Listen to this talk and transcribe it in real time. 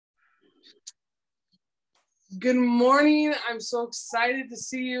Good morning. I'm so excited to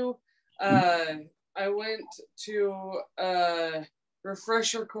see you. I went to a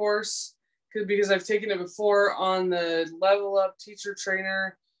refresher course because I've taken it before on the Level Up Teacher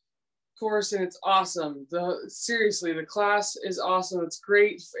Trainer course, and it's awesome. Seriously, the class is awesome. It's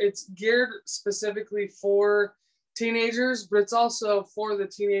great. It's geared specifically for teenagers, but it's also for the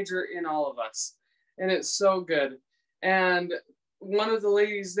teenager in all of us, and it's so good. And one of the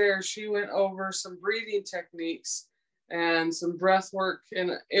ladies there, she went over some breathing techniques and some breath work,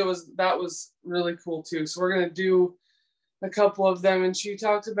 and that was really cool too. So we're going to do a couple of them. And she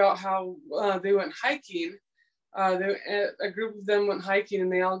talked about how they went hiking. A group of them went hiking,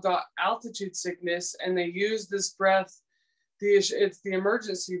 and they all got altitude sickness, and they used this breath. It's the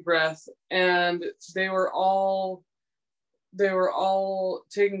emergency breath, and they were all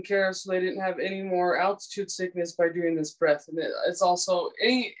taken care of, so they didn't have any more altitude sickness by doing this breath. And it's also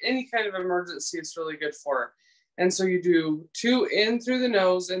any kind of emergency, it's really good for. And so you do 2 in through the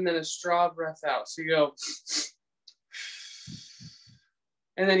nose and then a straw breath out. So you go,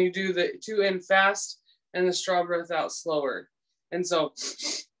 and then you do the 2 in fast and the straw breath out slower. And so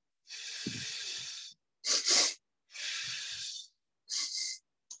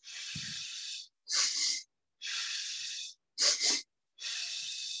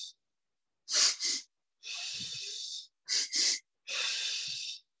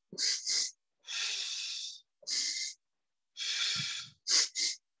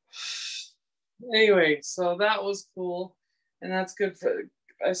anyway, so that was cool, and that's good for.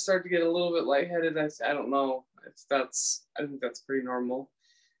 I started to get a little bit lightheaded. I don't know if that's. I think that's pretty normal.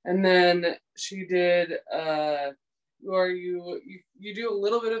 And then she did. Where you do a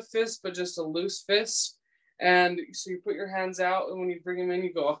little bit of fist, but just a loose fist, and so you put your hands out, and when you bring them in,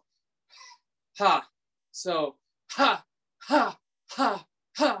 you go, ha. So ha ha ha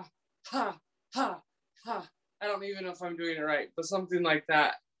ha ha ha ha. I don't even know if I'm doing it right, but something like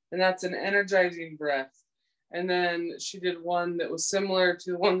that. And that's an energizing breath. And then she did one that was similar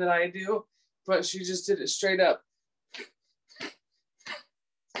to the one that I do, but she just did it straight up.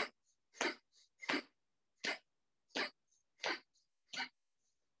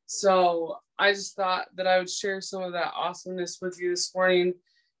 So I just thought that I would share some of that awesomeness with you this morning.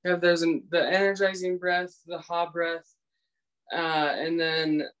 There's the energizing breath, the ha breath, and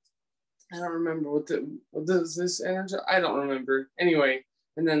then I don't remember what does this energy. I don't remember. Anyway,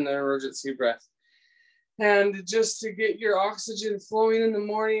 and then the emergency breath. And just to get your oxygen flowing in the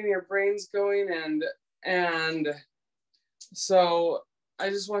morning, your brain's going, and so I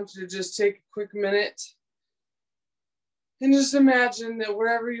just want you to just take a quick minute and just imagine that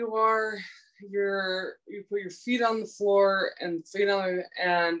wherever you are, you put your feet on the floor and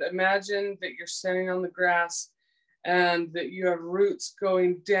and imagine that you're standing on the grass and that you have roots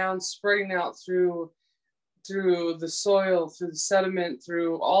going down, spreading out through the soil, through the sediment,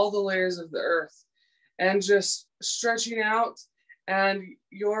 through all the layers of the earth, and just stretching out. And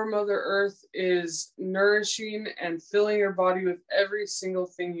your Mother Earth is nourishing and filling your body with every single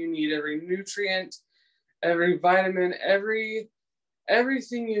thing you need, every nutrient, every vitamin, everything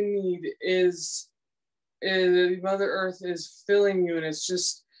you need is Mother Earth is filling you. And it's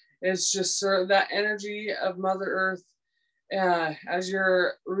just sort of that energy of Mother Earth, as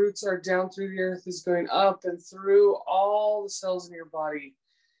your roots are down through the earth, is going up and through all the cells in your body.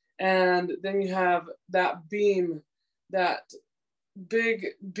 And then you have that beam, that big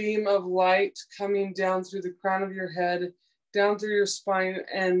beam of light coming down through the crown of your head, down through your spine,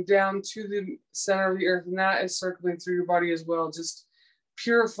 and down to the center of the earth. And that is circling through your body as well, just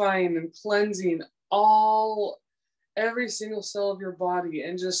purifying and cleansing every single cell of your body,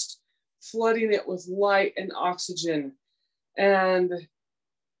 and just flooding it with light and oxygen. And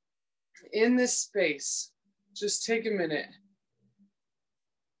in this space, just take a minute.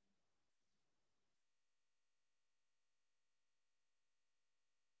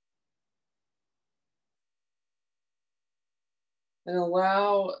 And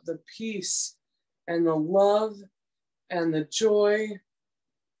allow the peace and the love and the joy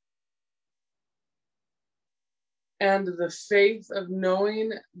and the faith of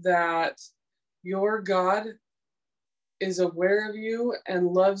knowing that your God is aware of you and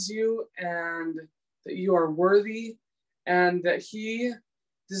loves you, and that you are worthy, and that He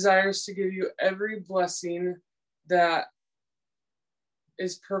desires to give you every blessing that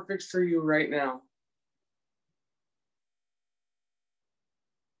is perfect for you right now.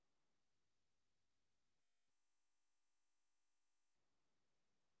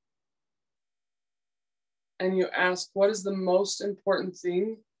 And you ask, what is the most important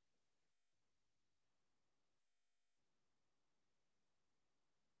thing?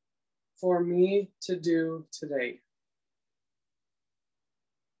 for me to do today?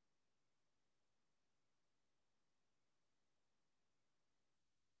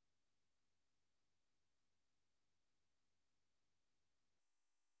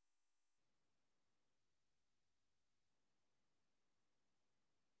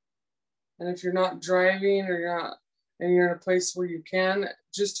 And if you're not driving or you're in a place where you can,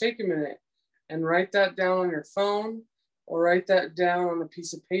 just take a minute and write that down on your phone or write that down on a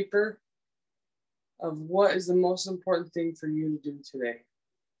piece of paper of what is the most important thing for you to do today.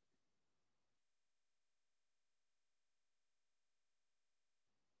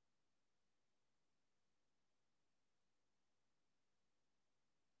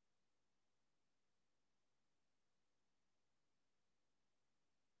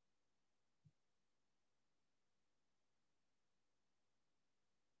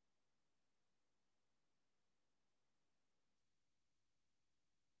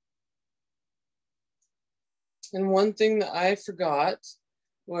 And one thing that I forgot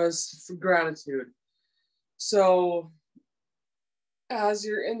was for gratitude. So as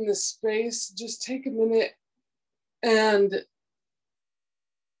you're in this space, just take a minute and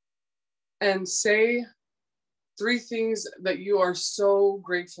say 3 things that you are so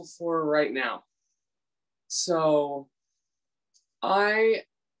grateful for right now. So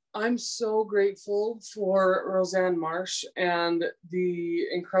I'm so grateful for Rozanne Marsh and the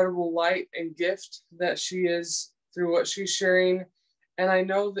incredible light and gift that she is through what she's sharing. And I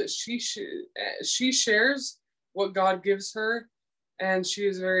know that she shares what God gives her, and she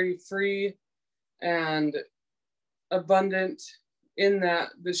is very free and abundant in that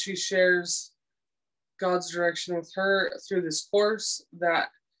she shares God's direction with her through this course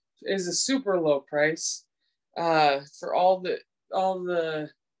that is a super low price for all the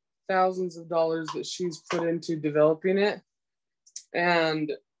thousands of dollars that she's put into developing it.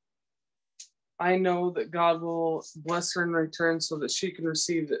 And I know that God will bless her in return so that she can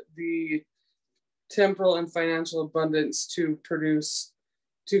receive the temporal and financial abundance to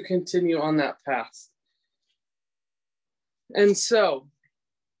continue on that path. And so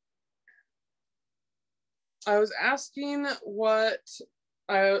I was asking last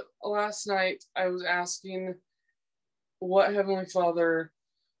night I was asking what Heavenly Father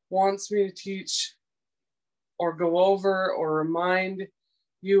wants me to teach or go over or remind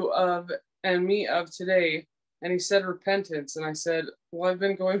you of and me of today. And he said repentance. And I said, well, I've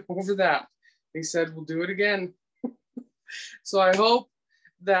been going over that. He said, we'll do it again. So I hope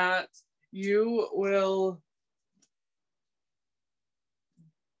that you will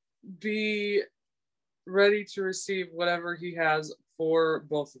be ready to receive whatever he has for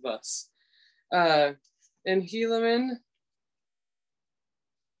both of us. In Helaman,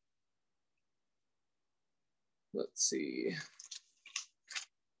 let's see.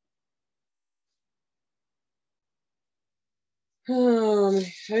 I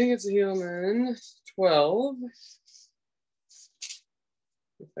think it's Helaman 12,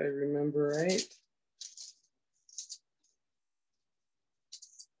 if I remember right.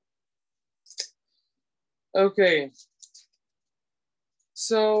 Okay.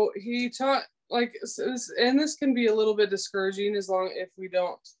 So he taught, and this can be a little bit discouraging if we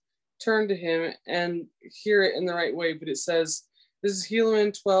don't turn to him and hear it in the right way. But it says, this is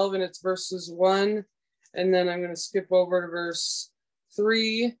Helaman 12, and it's verses 1. And then I'm going to skip over to verse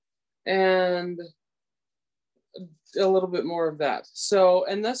 3 and a little bit more of that. So,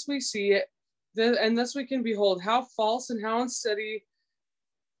 and thus we see it, and thus we can behold how false and how unsteady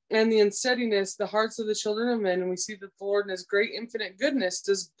and the unsteadiness the hearts of the children of men. And we see that the Lord in his great infinite goodness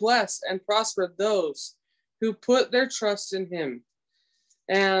does bless and prosper those who put their trust in him.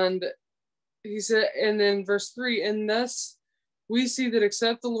 And he said, and then verse 3, and thus we see that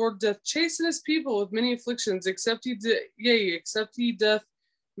except the Lord doth chasten his people with many afflictions, except he doth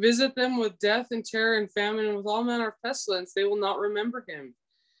visit them with death and terror and famine and with all manner of pestilence, they will not remember him.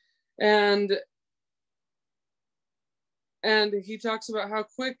 And he talks about how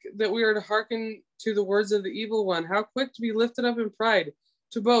quick that we are to hearken to the words of the evil one, how quick to be lifted up in pride,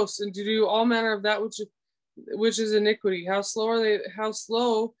 to boast and to do all manner of that which is iniquity. How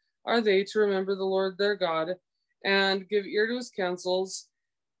slow are they to remember the Lord their God and give ear to his counsels.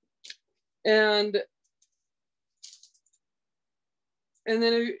 And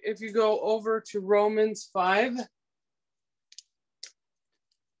then if you go over to Romans 5,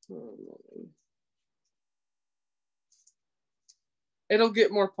 it'll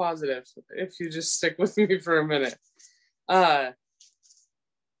get more positive if you just stick with me for a minute. Okay,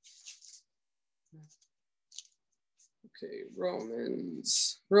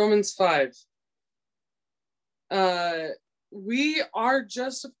 Romans 5. we are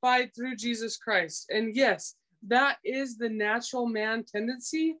justified through Jesus Christ. And yes, that is the natural man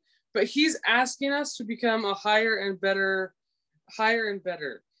tendency, but he's asking us to become a higher and better.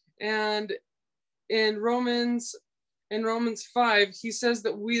 And in Romans 5, he says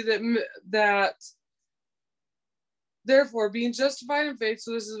that therefore, being justified in faith,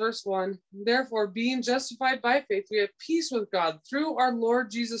 so this is verse 1, therefore, being justified by faith, we have peace with God through our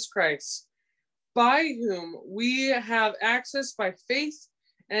Lord Jesus Christ, by whom we have access by faith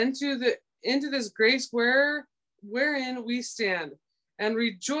into this grace wherein we stand, and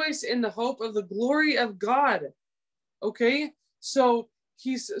rejoice in the hope of the glory of God. Okay, so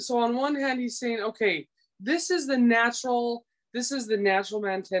on one hand he's saying, okay, this is the natural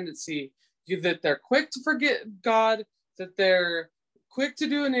man tendency, that they're quick to forget God, that they're quick to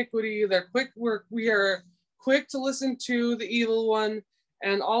do iniquity, we are quick to listen to the evil one,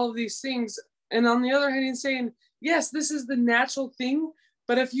 and all of these things. And on the other hand, he's saying, yes, this is the natural thing,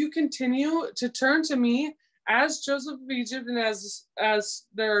 but if you continue to turn to me as Joseph of Egypt, and as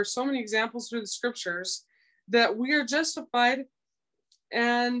there are so many examples through the scriptures, that we are justified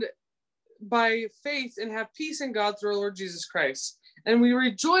and by faith and have peace in God through our Lord Jesus Christ. And we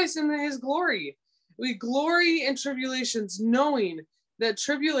rejoice in his glory. We glory in tribulations, knowing that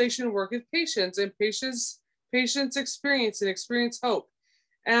tribulation worketh patience, and patience experience, and experience hope.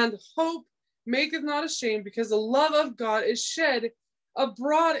 And hope maketh not ashamed, because the love of God is shed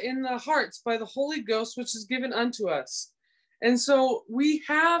abroad in the hearts by the Holy Ghost, which is given unto us. And so he's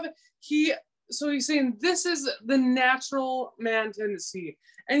saying this is the natural man tendency.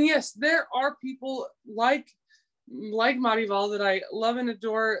 And yes, there are people like Marival that I love and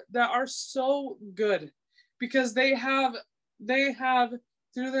adore that are so good, because they have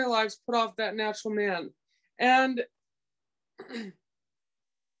through their lives put off that natural man. And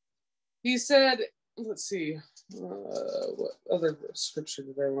he said, let's see, what other scripture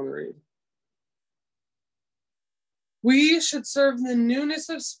did I want to read? We should serve in the newness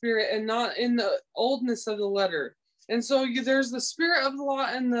of spirit and not in the oldness of the letter. And so there's the spirit of the law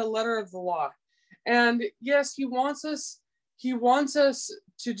and the letter of the law. And yes, he wants us to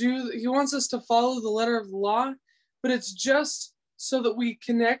follow the letter of the law, but it's just so that we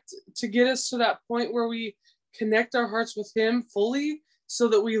connect, to get us to that point where we connect our hearts with him fully, so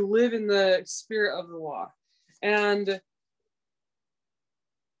that we live in the spirit of the law. And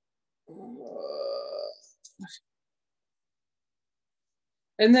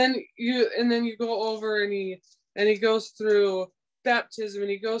then you go over, and he goes through baptism,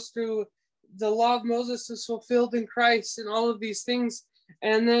 and he goes through the law of Moses is fulfilled in Christ, and all of these things.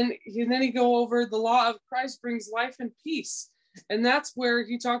 And then he go over the law of Christ brings life and peace. And that's where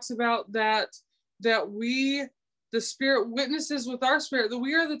he talks about that the Spirit witnesses with our spirit that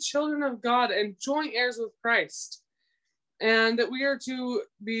we are the children of God and joint heirs with Christ, and that we are to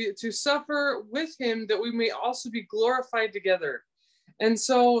suffer with him, that we may also be glorified together. And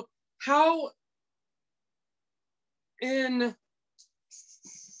so how in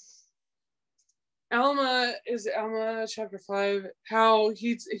Alma chapter 5, how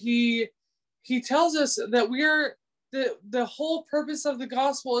he tells us that we are the whole purpose of the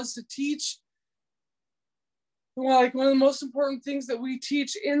gospel is to teach. Like, one of the most important things that we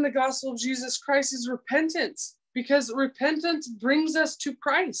teach in the gospel of Jesus Christ is repentance, because repentance brings us to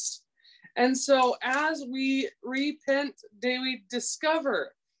Christ. And so as we repent, we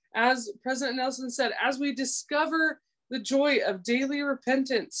discover, as President Nelson said, as we discover the joy of daily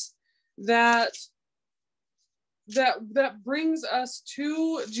repentance, that brings us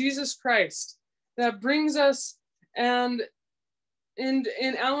to Jesus Christ, that brings us. And in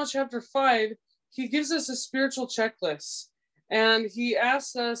Alma chapter 5, he gives us a spiritual checklist, and he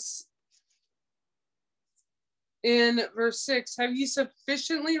asks us in verse 6, have you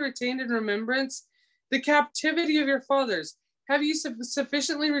sufficiently retained in remembrance the captivity of your fathers? Have you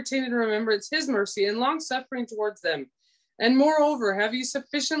sufficiently retained in remembrance his mercy and long suffering towards them? And moreover, have you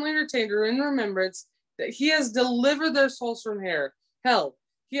sufficiently retained in remembrance that he has delivered their souls from hell?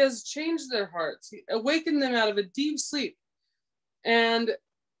 He has changed their hearts, he awakened them out of a deep sleep. And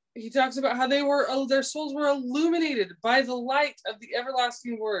he talks about how their souls were illuminated by the light of the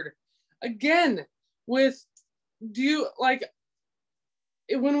everlasting word. Again, when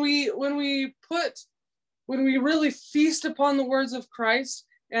we really feast upon the words of Christ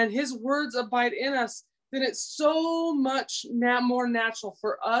and his words abide in us, then it's so much more natural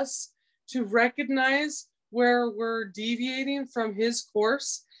for us to recognize where we're deviating from his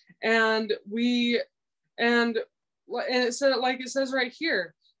course. And it says right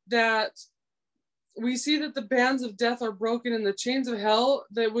here, that we see that the bands of death are broken and the chains of hell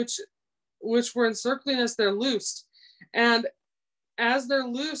which were encircling us, they're loosed. And as they're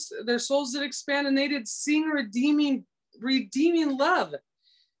loose, their souls did expand, and they did sing redeeming love,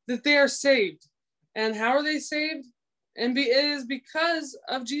 that they are saved. And how are they saved? And it is because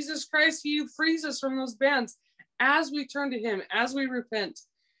of Jesus Christ. He frees us from those bands as we turn to him, as we repent.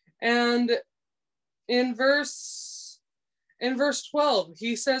 And in verse 12,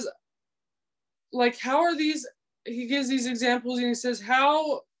 he says, like, how are these, he gives these examples, and he says,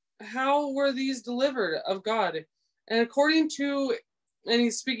 how were these delivered of God? And according to, and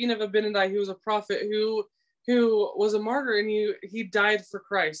he's speaking of Abinadi, who was a prophet who was a martyr, and he died for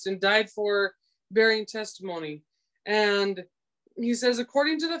Christ and died for bearing testimony. And he says,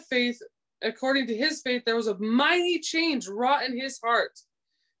 according to his faith, there was a mighty change wrought in his heart.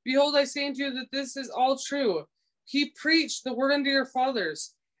 Behold, I say unto you that this is all true. He preached the word unto your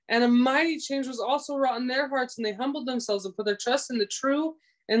fathers, and a mighty change was also wrought in their hearts, and they humbled themselves and put their trust in the true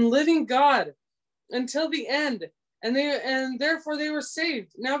and living God until the end. And therefore they were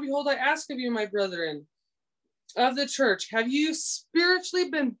saved. Now behold, I ask of you, my brethren of the church, have you spiritually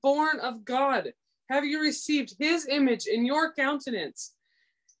been born of God? Have you received his image in your countenance?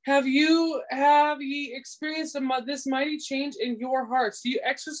 Have ye experienced this mighty change in your hearts? Do you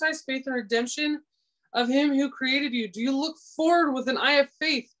exercise faith and redemption of him who created you? Do you look forward with an eye of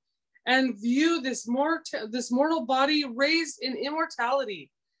faith and view this mortal body raised in immortality,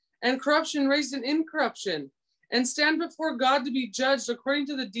 and corruption raised in incorruption, and stand before God to be judged according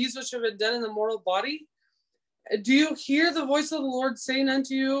to the deeds which have been done in the mortal body? Do you hear the voice of the Lord saying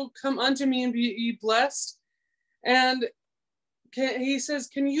unto you, come unto me and be ye blessed? And he says,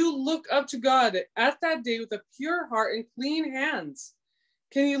 can you look up to God at that day with a pure heart and clean hands?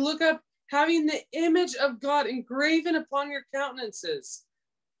 Can you look up having the image of God engraven upon your countenances?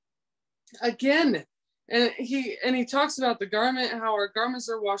 Again, and he talks about the garment, how our garments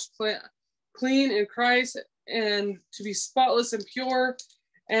are washed clean in Christ, and to be spotless and pure,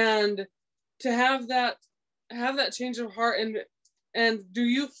 and to have that change of heart. And do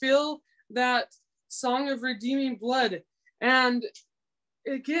you feel that song of redeeming blood? And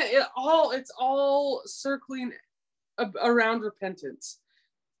again, it's all circling around repentance,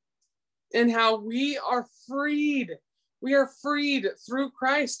 and how we are freed. We are freed through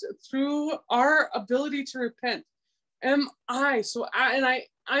Christ, through our ability to repent. I'm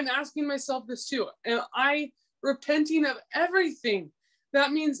asking myself this too. Am I repenting of everything?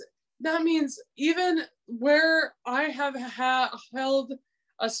 That means even where I have held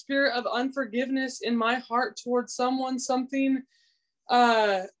a spirit of unforgiveness in my heart towards something.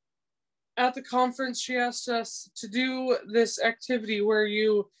 At the conference, she asked us to do this activity where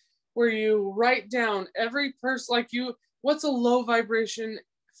you write down every person, what's a low vibration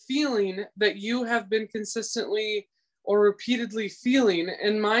feeling that you have been consistently or repeatedly feeling.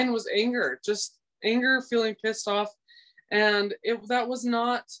 And mine was anger, just anger, feeling pissed off. And that's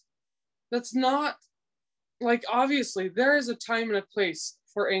not, like, obviously there is a time and a place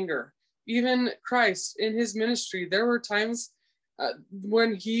for anger. Even Christ in his ministry, there were times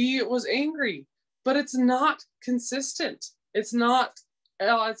when he was angry, but it's not consistent. It's not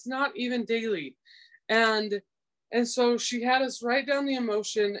even daily. And so she had us write down the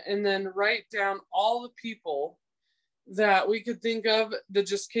emotion, and then write down all the people that we could think of that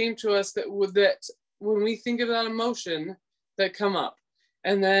just came to us that when we think of that emotion that come up.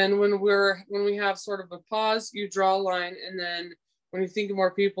 And then when we have sort of a pause, you draw a line, and then when you think of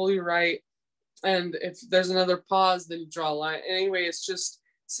more people, you write. And if there's another pause, then you draw a line. Anyway, it's just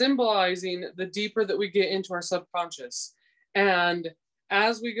symbolizing the deeper that we get into our subconscious. And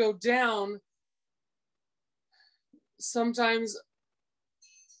as we go down, sometimes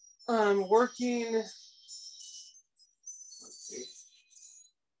working, let's see.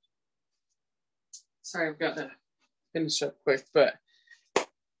 Sorry, I've got to finish up quick, but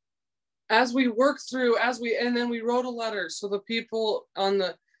as we work through, and then we wrote a letter. So the people on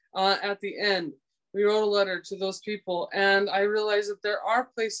the, at the end, we wrote a letter to those people. And I realized that there are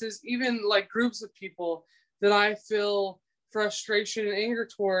places, even like groups of people, that I feel frustration and anger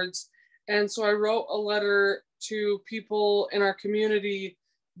towards. And so I wrote a letter to people in our community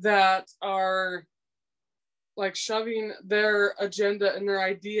that are like shoving their agenda and their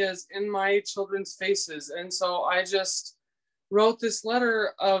ideas in my children's faces. And so I just wrote this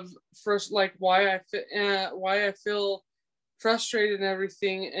letter of first, like, why I feel frustrated and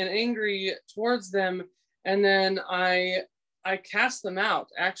everything and angry towards them. And then I cast them out,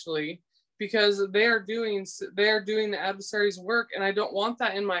 actually, because they are doing the adversary's work, and I don't want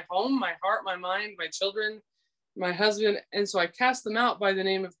that in my home, my heart, my mind, my children, my husband. And so I cast them out by the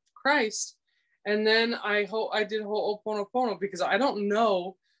name of Christ. And then I did Ho'oponopono, because I don't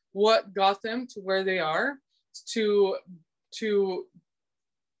know what got them to where they are, to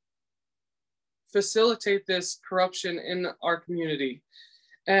facilitate this corruption in our community.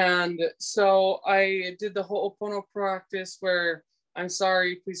 And so I did the Ho'opono practice where I'm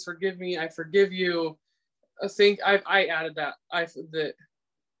sorry, please forgive me, I forgive you. I think I added that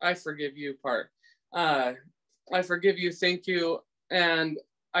I forgive you part. I forgive you, thank you. And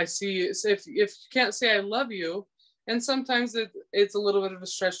I see if you can't say I love you, and sometimes it's a little bit of a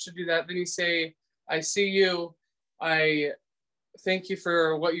stretch to do that, then you say, I see you, I thank you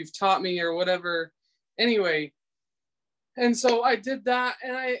for what you've taught me or whatever. Anyway, and so I did that,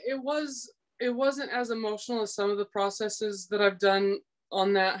 and it wasn't as emotional as some of the processes that I've done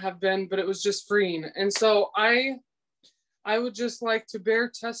on that have been, but it was just freeing. And so I would just like to bear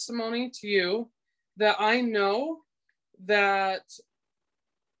testimony to you that I know that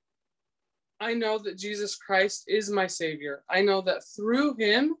Jesus Christ is my Savior. I know that through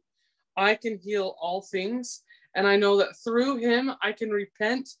him, I can heal all things. And I know that through him, I can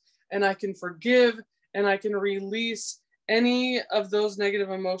repent and I can forgive and I can release any of those negative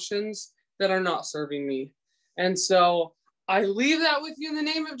emotions that are not serving me. And so I leave that with you in the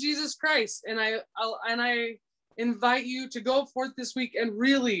name of Jesus Christ. And I invite you to go forth this week and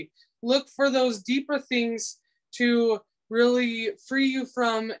really look for those deeper things to really free you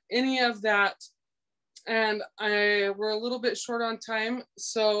from any of that. And we're a little bit short on time.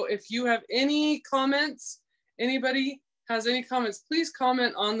 So if you have any comments, anybody has any comments, please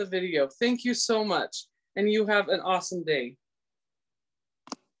comment on the video. Thank you so much. And you have an awesome day.